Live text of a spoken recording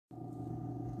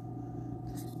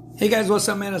Hey guys, what's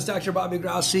up, man? It's Dr. Bobby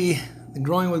Grassi, the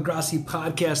Growing with Grassi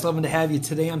podcast. Loving to have you.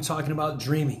 Today I'm talking about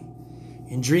dreaming.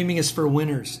 And dreaming is for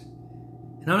winners.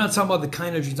 And I'm not talking about the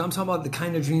kind of dreams. I'm talking about the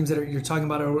kind of dreams that you're talking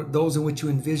about are those in which you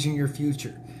envision your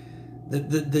future.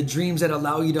 The dreams that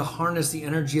allow you to harness the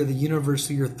energy of the universe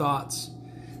through your thoughts.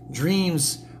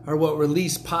 Dreams are what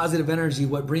release positive energy,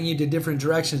 what bring you to different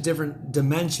directions, different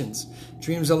dimensions.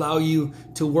 Dreams allow you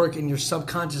to work in your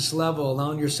subconscious level.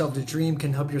 Allowing yourself to dream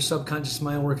can help your subconscious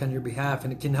mind work on your behalf,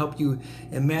 and it can help you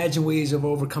imagine ways of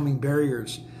overcoming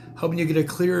barriers, helping you get a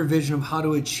clearer vision of how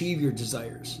to achieve your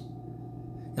desires.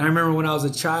 And I remember when I was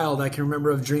a child, I can remember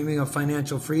of dreaming of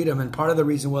financial freedom, and part of the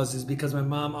reason is because my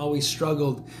mom always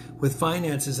struggled with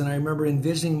finances, and I remember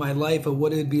envisioning my life of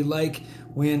what it would be like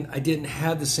when I didn't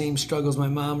have the same struggles my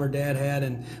mom or dad had.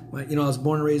 And I was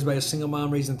born and raised by a single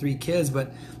mom raising 3 kids,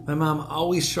 but my mom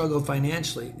always struggled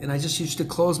financially, and I just used to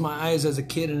close my eyes as a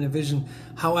kid and envision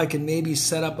how I could maybe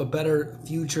set up a better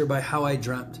future by how I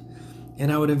dreamt.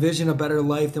 And I would envision a better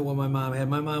life than what my mom had.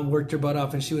 My mom worked her butt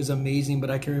off and she was amazing, but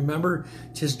I can remember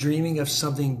just dreaming of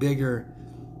something bigger,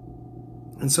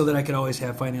 and so that I could always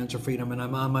have financial freedom, and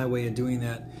I'm on my way of doing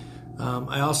that.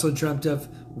 I also dreamt of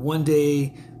one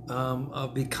day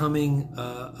of becoming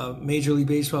a Major League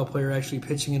Baseball player, actually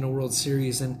pitching in a World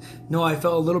Series. And no, I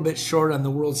fell a little bit short on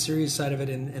the World Series side of it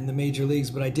in the major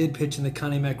leagues, but I did pitch in the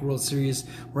Connie Mack World Series,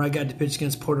 where I got to pitch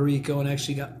against Puerto Rico and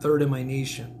actually got 3rd in my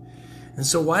nation. And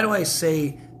so why do I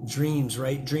say dreams,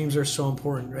 right? Dreams are so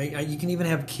important, right? You can even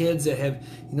have kids that have,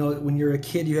 when you're a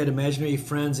kid, you had imaginary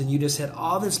friends and you just had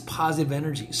all this positive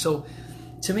energy. So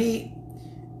to me,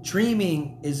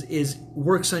 dreaming is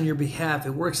works on your behalf.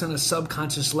 It works on a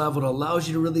subconscious level. It allows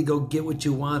you to really go get what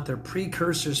you want. They're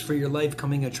precursors for your life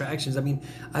coming attractions. I mean,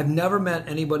 I've never met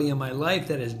anybody in my life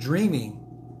that is dreaming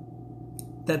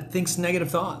that thinks negative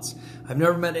thoughts. I've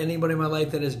never met anybody in my life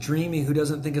that is dreaming who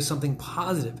doesn't think of something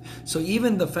positive. So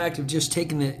even the fact of just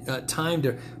taking the time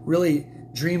to really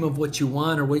dream of what you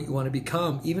want or what you want to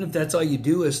become, even if that's all you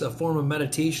do is a form of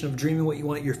meditation of dreaming what you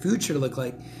want your future to look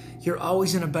like, you're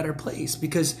always in a better place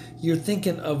because you're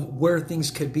thinking of where things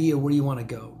could be or where you want to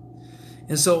go.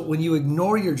 And so when you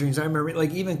ignore your dreams, I remember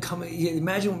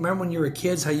remember when you were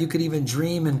kids, how you could even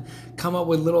dream and come up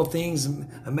with little things,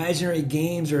 imaginary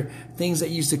games or things that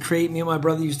you used to create. Me and my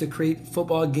brother used to create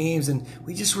football games, and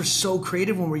we just were so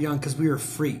creative when we were young because we were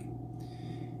free.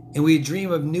 And we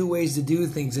dream of new ways to do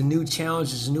things and new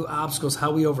challenges and new obstacles,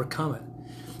 how we overcome it.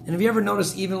 And have you ever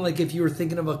noticed, even like if you were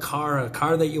thinking of a car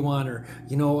that you want, or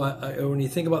when you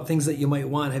think about things that you might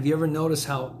want, have you ever noticed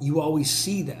how you always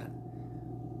see that?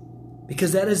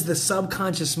 Because that is the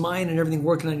subconscious mind and everything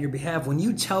working on your behalf. When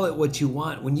you tell it what you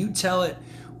want, when you tell it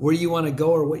where you want to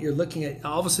go or what you're looking at,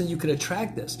 all of a sudden you could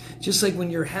attract this. Just like when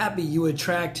you're happy, you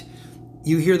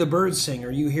hear the birds sing, or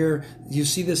you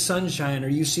see the sunshine, or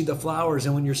you see the flowers.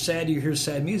 And when you're sad, you hear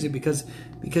sad music because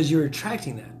you're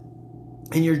attracting that.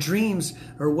 And your dreams,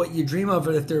 or what you dream of,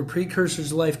 if they're precursors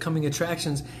to life coming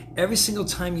attractions, every single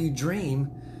time you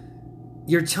dream,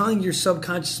 you're telling your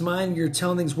subconscious mind, you're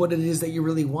telling things what it is that you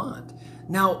really want.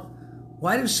 Now,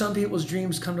 why do some people's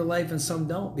dreams come to life and some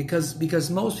don't? Because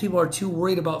most people are too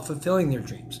worried about fulfilling their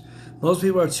dreams. Most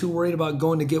people are too worried about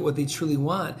going to get what they truly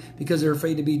want because they're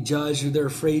afraid to be judged, or they're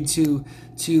afraid to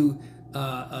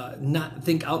not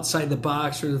think outside the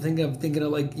box, or thinking of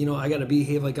I got to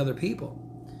behave like other people.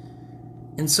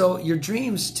 And so your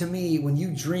dreams, to me, when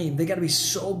you dream, they got to be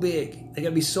so big. They got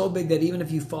to be so big that even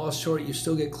if you fall short, you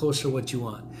still get closer to what you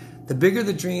want. The bigger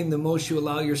the dream, the most you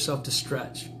allow yourself to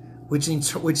stretch, which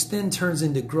then turns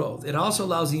into growth. It also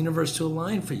allows the universe to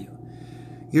align for you.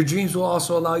 Your dreams will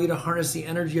also allow you to harness the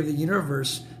energy of the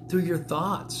universe through your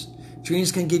thoughts.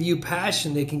 Dreams can give you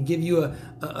passion. They can give you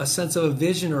a sense of a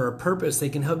vision or a purpose. They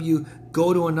can help you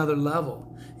go to another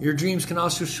level. Your dreams can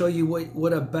also show you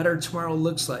what a better tomorrow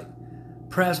looks like.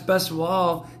 Perhaps best of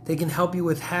all, they can help you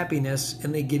with happiness,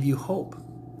 and they give you hope.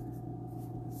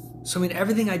 So,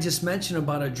 everything I just mentioned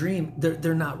about a dream,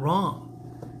 they're not wrong.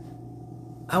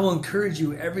 I will encourage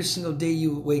you every single day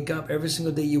you wake up, every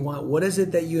single day you want. What is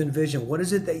it that you envision? What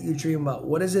is it that you dream about?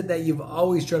 What is it that you've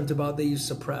always dreamt about that you've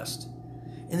suppressed?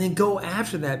 And then go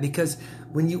after that, because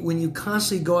when you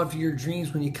constantly go after your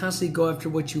dreams, when you constantly go after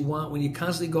what you want, when you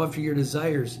constantly go after your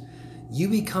desires, you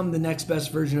become the next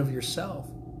best version of yourself.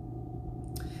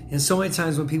 And so many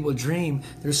times when people dream,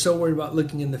 they're so worried about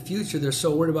looking in the future, they're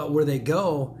so worried about where they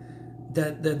go,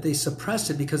 that they suppress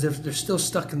it because they're still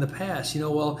stuck in the past.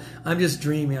 I'm just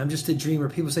dreaming. I'm just a dreamer.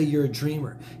 People say you're a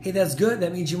dreamer. Hey, that's good.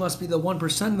 That means you must be the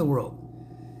 1% of the world.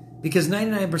 Because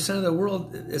 99% of the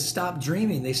world has stopped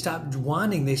dreaming. They stopped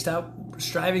wanting. They stopped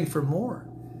striving for more.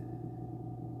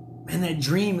 And that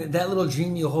dream, that little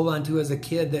dream you hold on to as a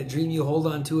kid, that dream you hold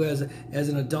on to as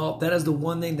an adult, that is the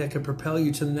one thing that can propel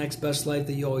you to the next best life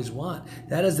that you always want.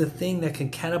 That is the thing that can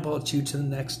catapult you to the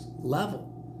next level.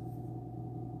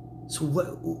 So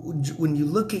when you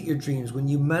look at your dreams, when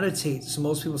you meditate, so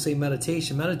most people say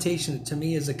meditation. Meditation to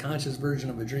me is a conscious version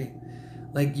of a dream.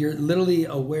 Like you're literally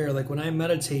aware. Like when I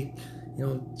meditate,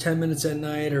 10 minutes at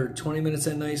night or 20 minutes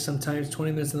at night, sometimes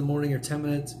 20 minutes in the morning or 10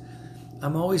 minutes,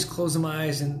 I'm always closing my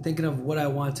eyes and thinking of what I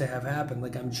want to have happen.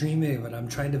 Like I'm dreaming of it. I'm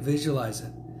trying to visualize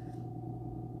it.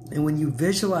 And when you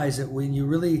visualize it, when you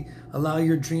really allow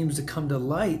your dreams to come to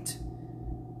light,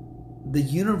 the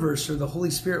universe or the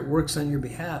Holy Spirit works on your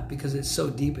behalf because it's so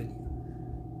deep in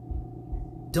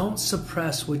you. Don't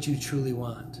suppress what you truly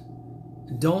want.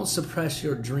 Don't suppress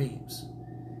your dreams,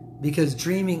 because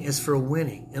dreaming is for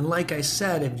winning. And like I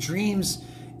said, if dreams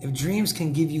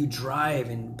can give you drive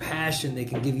and passion, they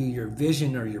can give you your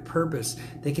vision or your purpose.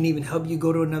 They can even help you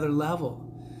go to another level.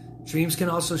 Dreams can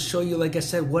also show you, like I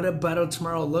said, what a better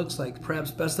tomorrow looks like. Perhaps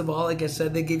best of all, like I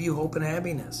said, they give you hope and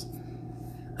happiness.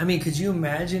 I mean, could you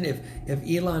imagine if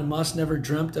Elon Musk never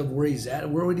dreamt of where he's at?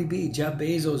 Where would he be? Jeff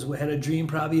Bezos had a dream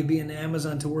probably of being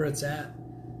Amazon to where it's at.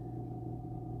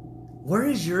 Where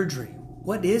is your dream?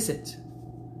 What is it?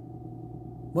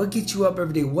 What gets you up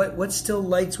every day? What still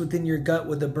lights within your gut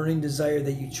with a burning desire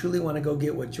that you truly want to go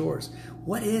get what's yours?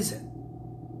 What is it?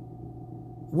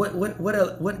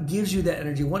 What gives you that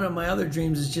energy? One of my other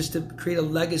dreams is just to create a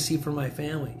legacy for my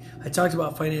family. I talked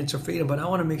about financial freedom, but I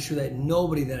want to make sure that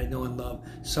nobody that I know and love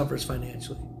suffers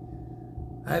financially.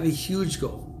 I have a huge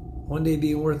goal. One day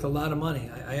being worth a lot of money.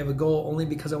 I have a goal only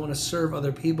because I want to serve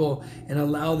other people and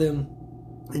allow them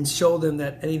and show them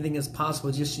that anything is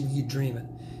possible just if you dream it.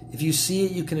 If you see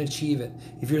it, you can achieve it.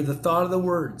 If you're the thought of the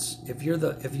words, if you're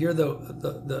the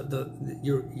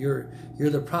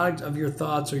product of your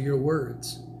thoughts or your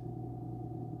words,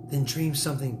 then dream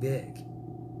something big.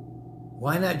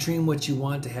 Why not dream what you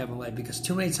want to have in life? Because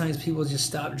too many times people just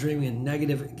stop dreaming and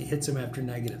negative hits them after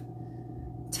negative.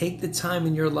 Take the time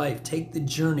in your life, take the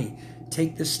journey,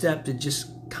 take the step to just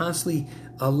constantly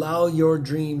allow your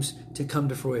dreams to come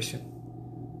to fruition.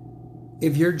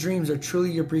 If your dreams are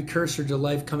truly your precursor to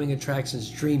life-coming attractions,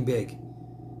 dream big.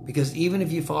 Because even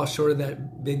if you fall short of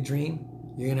that big dream,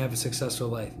 you're going to have a successful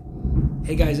life.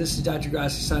 Hey guys, this is Dr.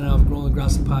 Grassi signing off, Growing with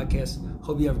Grassi Podcast.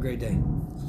 Hope you have a great day.